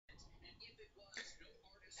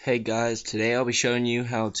Hey guys, today I'll be showing you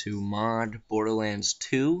how to mod Borderlands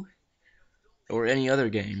 2 or any other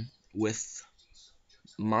game with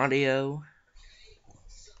modio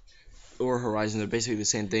or Horizon. They're basically the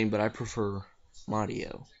same thing, but I prefer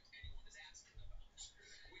modio.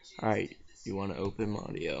 Alright, you want to open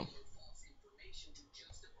modio.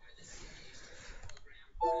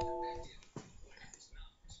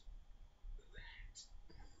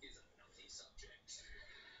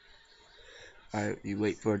 Alright, you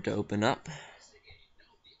wait for it to open up.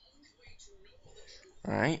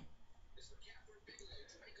 Alright,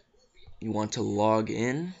 you want to log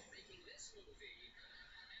in.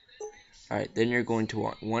 Alright, then you're going to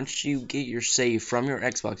want, once you get your save from your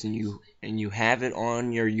Xbox and you have it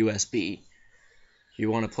on your USB, you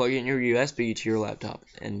want to plug in your USB to your laptop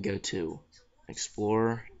and go to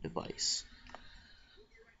Explore Device.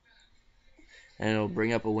 And it'll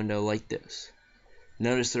bring up a window like this.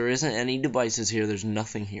 Notice there isn't any devices here, there's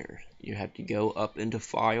nothing here. You have to go up into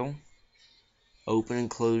File, Open and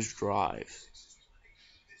Close Drive,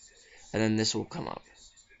 and then this will come up.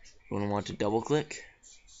 You want to double click,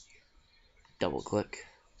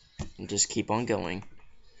 and just keep on going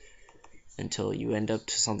until you end up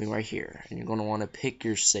to something right here. And you're going to want to pick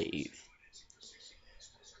your save.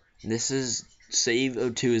 This is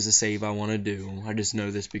save 02 is the save I want to do. I just know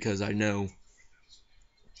this because I know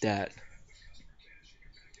that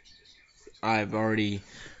I've already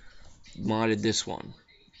modded this one.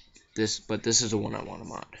 But this is the one I want to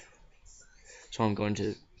mod. So I'm going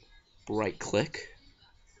to right click,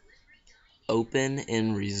 open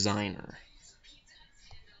in Resigner.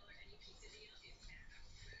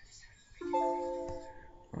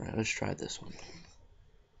 Alright, let's try this one.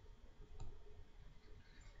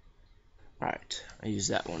 Alright, I use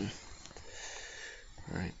that one.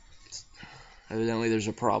 Alright. Evidently there's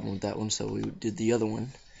a problem with that one, so we did the other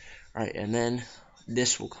one. Alright, and then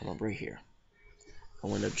this will come up right here. A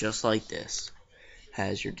window just like this.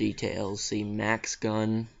 Has your details. See max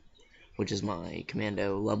gun, which is my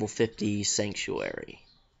commando, level 50 sanctuary.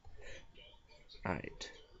 Alright.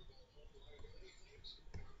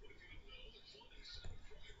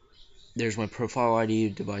 There's my profile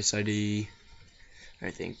ID, device ID,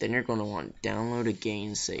 everything. Then you're going to want download a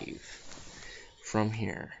game save from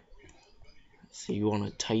here. So you want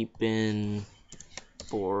to type in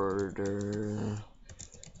Borderlands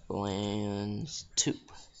 2.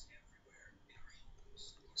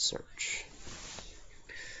 Search.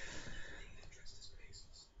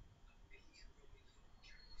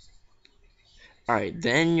 Alright,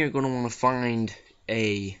 then you're going to want to find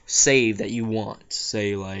a save that you want.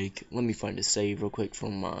 Say, like, let me find a save real quick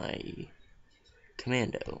from my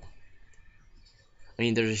commando. I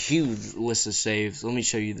mean, there's a huge list of saves. Let me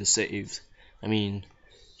show you the saves. I mean,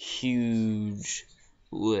 huge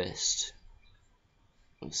list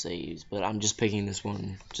of saves. But I'm just picking this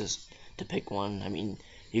one just to pick one. I mean,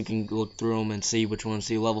 you can look through them and see which ones.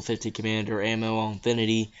 See level 50 commander, ammo on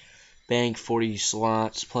infinity, bank 40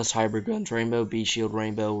 slots, plus hybrid guns, rainbow, B shield,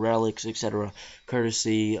 rainbow, relics, etc.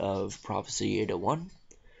 Courtesy of Prophecy 801.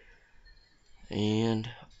 And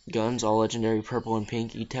guns, all legendary, purple and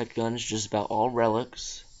pink. E-Tech guns, just about all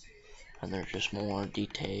relics. And there's just more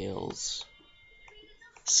details.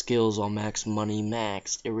 Skills all max, money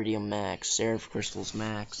maxed, iridium maxed, seraph crystals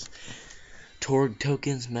maxed, Torg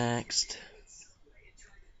tokens maxed.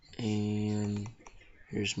 And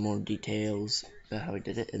here's more details about how I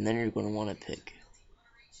did it. And then you're going to want to pick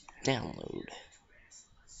download.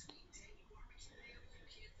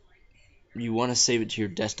 You want to save it to your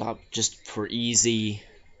desktop just for easy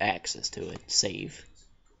access to it. Save.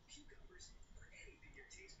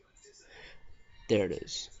 There it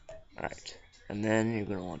is. Alright. And then you're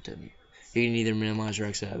going to want to, you can either minimize or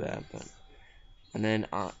exit out of that, but, and then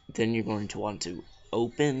you're going to want to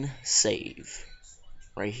open save.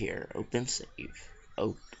 Right here. Open save.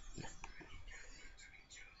 Open.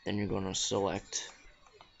 Then you're going to select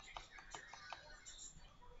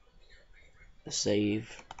the save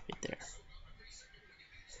right there.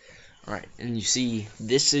 Alright, and you see,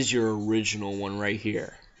 this is your original one right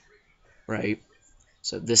here. Right?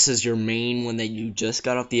 So this is your main one that you just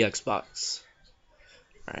got off the Xbox.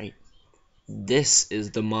 Alright? This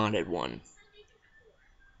is the modded one.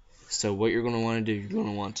 So what you're going to want to do, you're going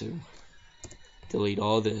to want to delete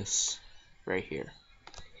all this right here.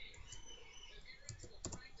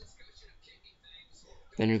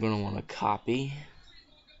 Then you're going to want to copy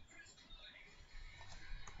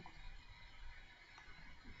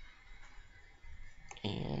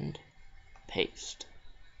and paste.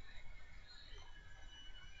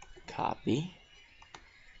 Copy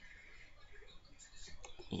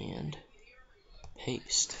and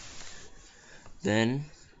paste. Then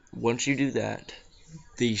once you do that,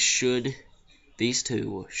 these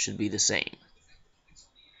two should be the same.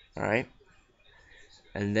 Alright?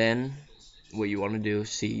 And then what you want to do,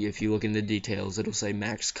 see if you look in the details, it'll say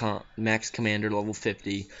max commander level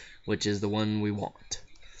 50, which is the one we want,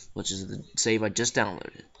 which is the save I just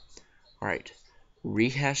downloaded. Alright,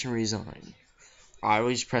 rehash and resign. I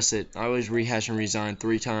always rehash and resign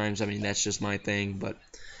 3 times. I mean, that's just my thing, but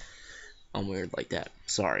I'm weird like that.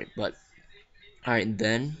 Sorry, but alright,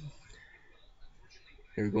 then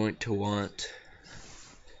you're going to want.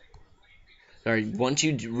 Alright, once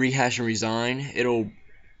you rehash and resign, it'll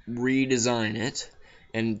redesign it,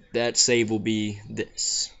 and that save will be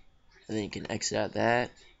this. And then you can exit out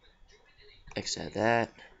that, exit out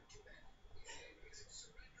that.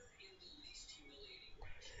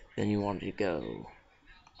 Then you want to go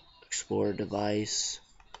explore device,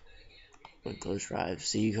 and close drive.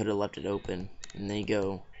 See, you could have left it open, and then you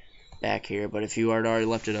go back here. But if you had already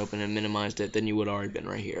left it open and minimized it, then you would have already been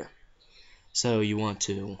right here. So you want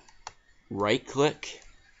to right click,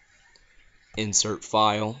 insert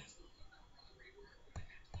file,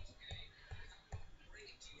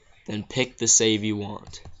 then pick the save you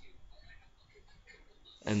want.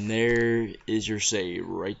 And there is your save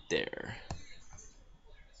right there.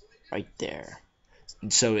 Right there.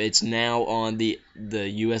 So it's now on the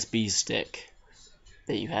USB stick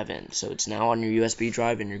that you have in. So it's now on your USB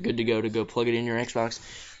drive, and you're good to go plug it in your Xbox.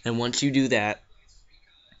 And once you do that,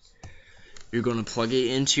 you're going to plug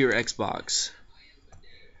it into your Xbox,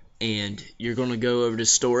 and you're going to go over to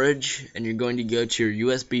storage, and you're going to go to your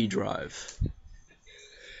USB drive.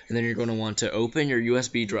 And then you're going to want to open your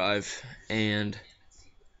USB drive and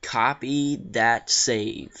copy that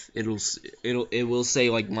save. It will say,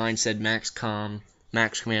 like mine said, max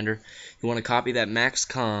commander. You want to copy that max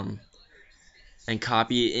com and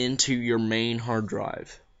copy it into your main hard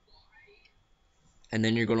drive. And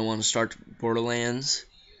then you're going to want to start Borderlands,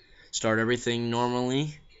 start everything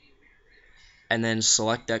normally, and then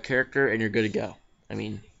select that character, and you're good to go. I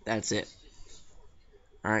mean, that's it.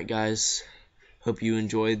 Alright guys, hope you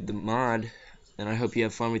enjoyed the mod, and I hope you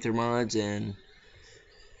have fun with your mods, and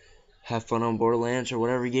have fun on Borderlands or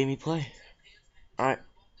whatever game you play. Alright,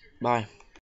 bye.